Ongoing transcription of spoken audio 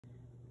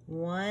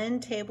1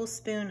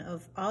 tablespoon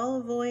of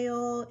olive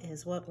oil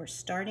is what we're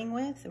starting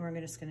with, and we're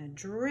just gonna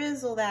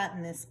drizzle that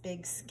in this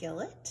big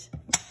skillet.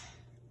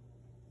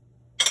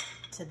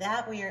 To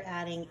that, we are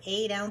adding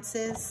 8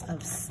 ounces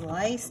of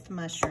sliced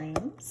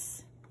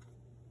mushrooms,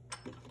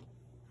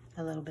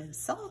 a little bit of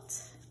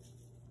salt,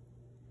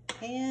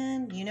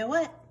 and you know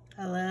what?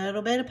 A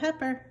little bit of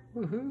pepper.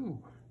 Woohoo!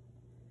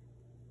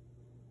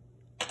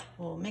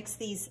 We'll mix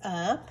these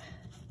up,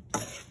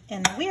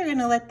 and we are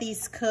gonna let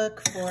these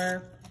cook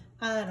for,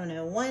 I don't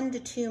know, 1 to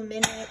 2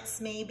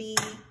 minutes maybe.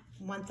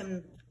 Want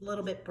them a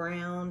little bit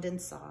browned and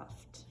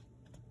soft.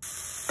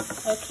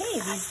 Okay,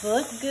 these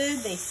look good.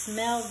 They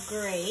smell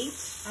great.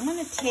 I'm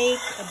gonna take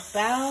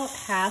about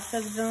half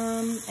of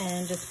them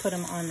and just put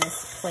them on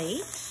this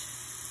plate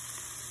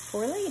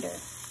for later.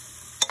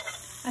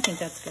 I think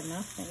that's good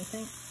enough, don't you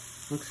think?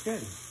 Looks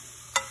good.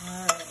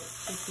 All right,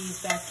 put these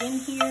back in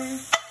here.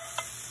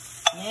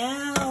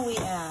 Now we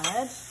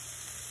add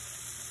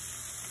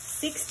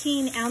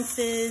 16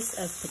 ounces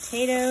of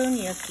potato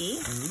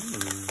gnocchi.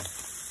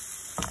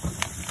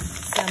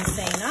 Some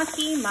say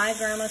gnocchi, my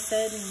grandma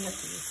said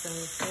gnocchi, so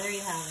there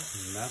you have it.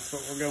 And that's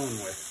what we're going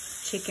with.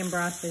 Chicken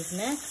broth is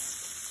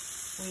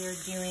next. We are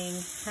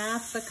doing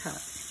half a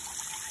cup.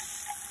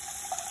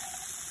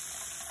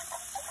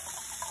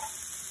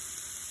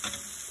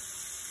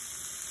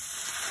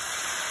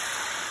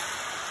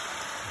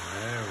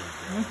 There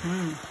we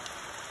go.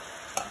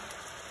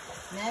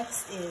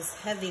 Next is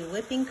heavy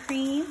whipping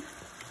cream,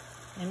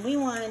 and we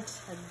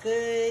want a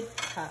good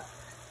cup.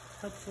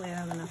 Hopefully I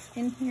have enough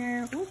in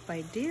here. Oop,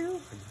 I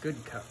do. A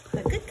good cup.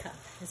 A good cup,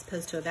 as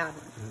opposed to a bad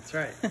one. That's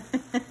right.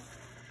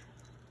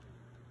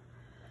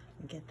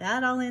 Get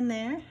that all in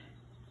there.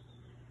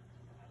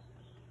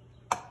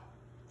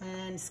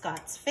 And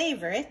Scott's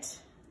favorite.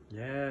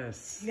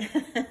 Yes.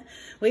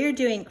 We are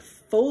doing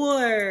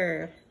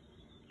 4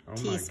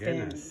 teaspoons. My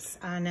goodness.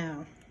 I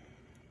know.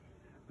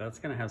 That's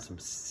gonna have some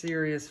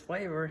serious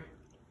flavor.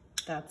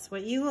 That's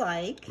what you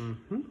like.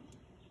 Mm-hmm.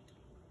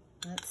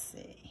 Let's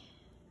see.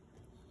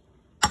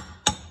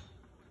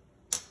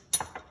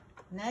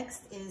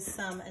 Next is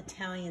some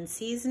Italian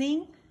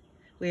seasoning.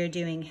 We are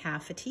doing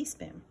half a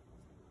teaspoon.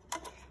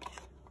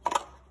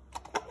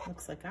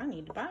 Looks like I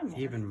need to buy more.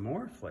 Even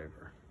more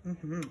flavor.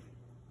 Mm-hmm.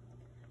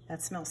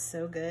 That smells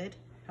so good.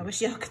 I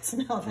wish y'all could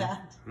smell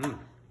that. Mm.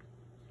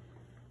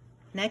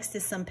 Next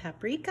is some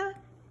paprika,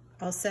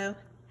 also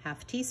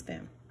half a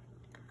teaspoon.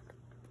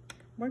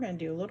 We're gonna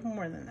do a little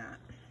more than that.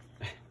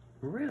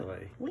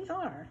 Really? We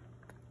are.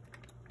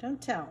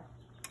 Don't tell.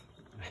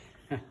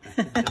 I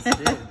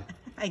just did.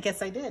 I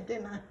guess I did,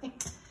 didn't I?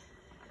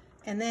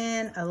 And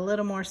then a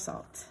little more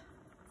salt.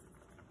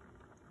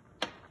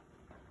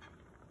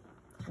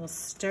 We'll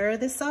stir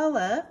this all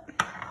up.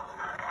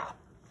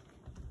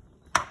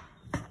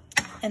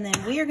 And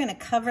then we are gonna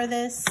cover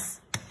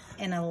this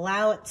and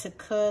allow it to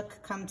cook,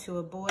 come to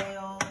a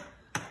boil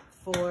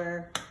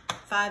for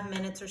 5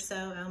 minutes or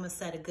so. I almost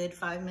said a good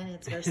 5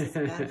 minutes versus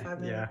a bad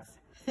 5 minutes.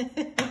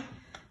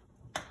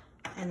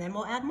 And then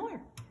we'll add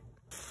more.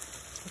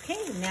 Okay,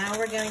 now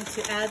we're going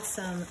to add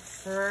some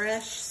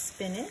fresh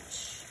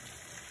spinach.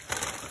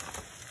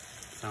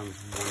 Sounds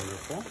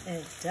wonderful.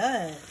 It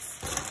does.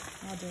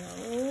 I'll do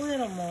a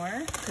little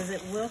more because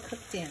it will cook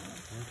down.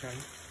 Okay.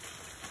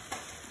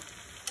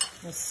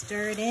 We'll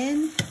stir it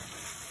in,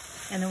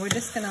 and then we're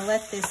just gonna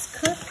let this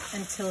cook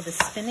until the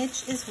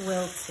spinach is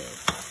wilted.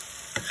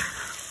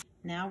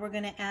 Now we're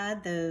gonna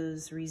add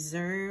those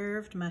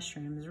reserved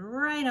mushrooms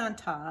right on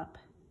top.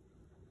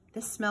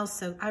 This smells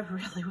so, I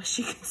really wish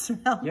you could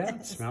smell it. Yeah,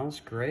 it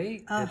smells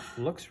great. It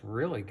looks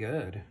really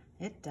good.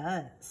 It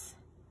does.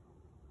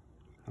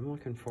 I'm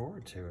looking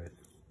forward to it.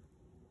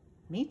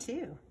 Me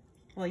too.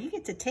 Well, you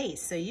get to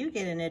taste, so you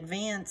get an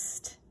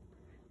advanced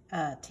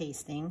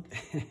tasting.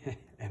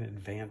 An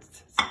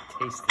advanced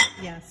tasting.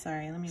 Yeah,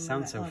 sorry, let me move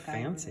Sounds that so little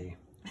guy fancy.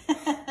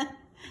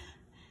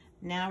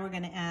 Now we're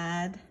gonna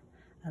add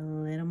a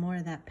little more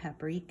of that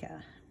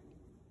paprika.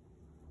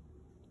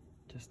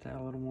 Just add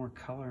a little more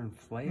color and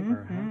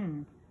flavor,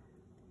 huh?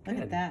 Look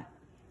at that.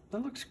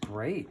 That looks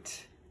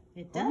great.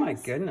 It does. Oh my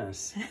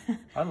goodness.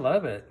 I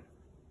love it.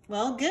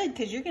 Well, good,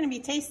 because you're going to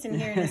be tasting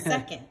here in a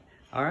second.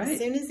 All right. As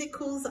soon as it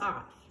cools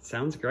off.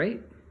 Sounds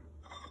great.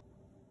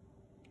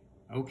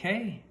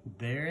 Okay,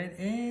 there it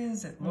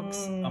is. It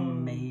looks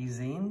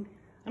amazing.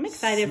 I'm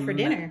excited for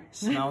dinner.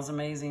 Smells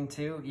amazing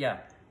too. Yeah,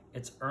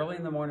 it's early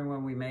in the morning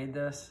when we made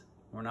this.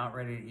 We're not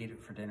ready to eat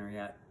it for dinner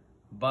yet.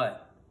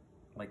 But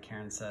like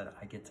Karen said,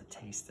 I get to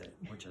taste it,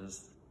 which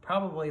is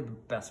probably the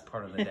best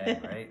part of the day,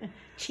 right?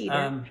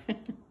 Cheater.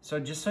 So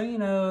just so you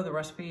know, the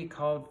recipe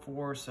called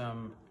for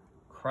some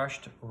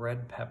crushed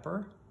red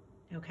pepper.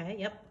 Okay,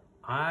 yep.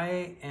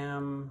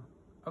 I'm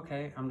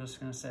just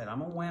gonna say it.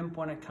 I'm a wimp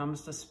when it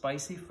comes to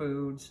spicy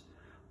foods.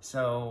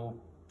 So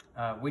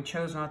we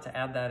chose not to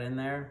add that in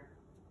there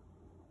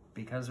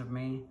because of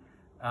me.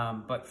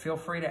 But feel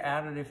free to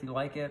add it if you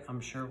like it.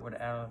 I'm sure it would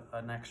add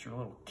an extra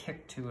little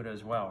kick to it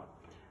as well.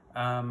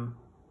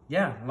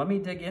 Yeah, let me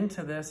dig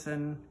into this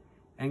and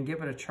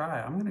give it a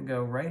try. I'm gonna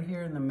go right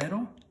here in the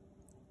middle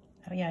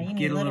Oh yeah, you get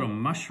need a little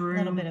mushroom. A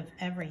little bit of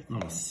everything. A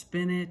little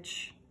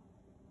spinach.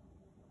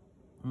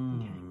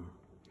 Okay.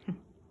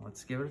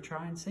 Let's give it a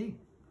try and see.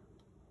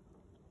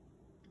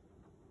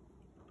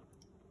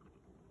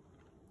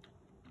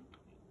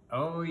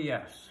 Oh,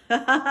 yes.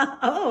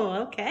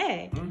 Oh,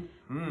 okay.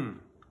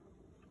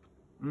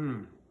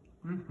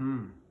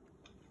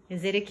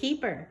 Is it a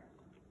keeper?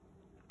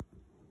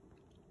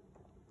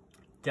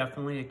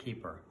 Definitely a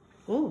keeper.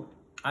 Ooh.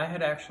 I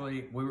had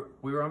actually, we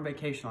were on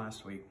vacation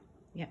last week.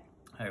 Yeah.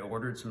 I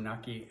ordered some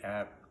gnocchi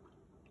at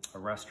a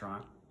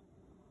restaurant,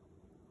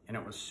 and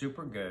it was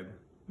super good.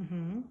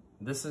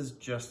 This is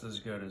just as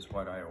good as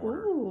what I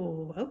ordered.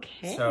 Ooh,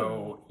 okay.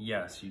 So,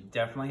 yes, you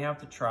definitely have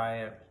to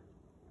try it,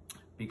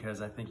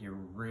 because I think you're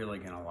really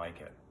going to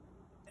like it.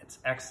 It's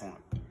excellent.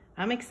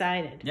 I'm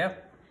excited.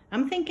 Yep.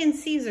 I'm thinking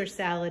Caesar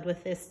salad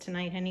with this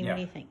tonight, honey. What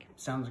do you think?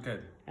 Sounds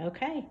good.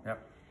 Okay.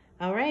 Yep.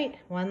 All right,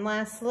 one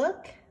last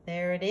look.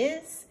 There it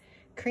is.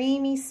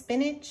 Creamy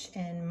spinach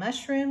and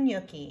mushroom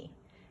gnocchi.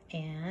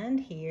 And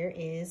here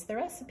is the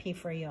recipe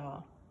for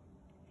y'all.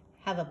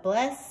 Have a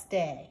blessed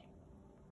day.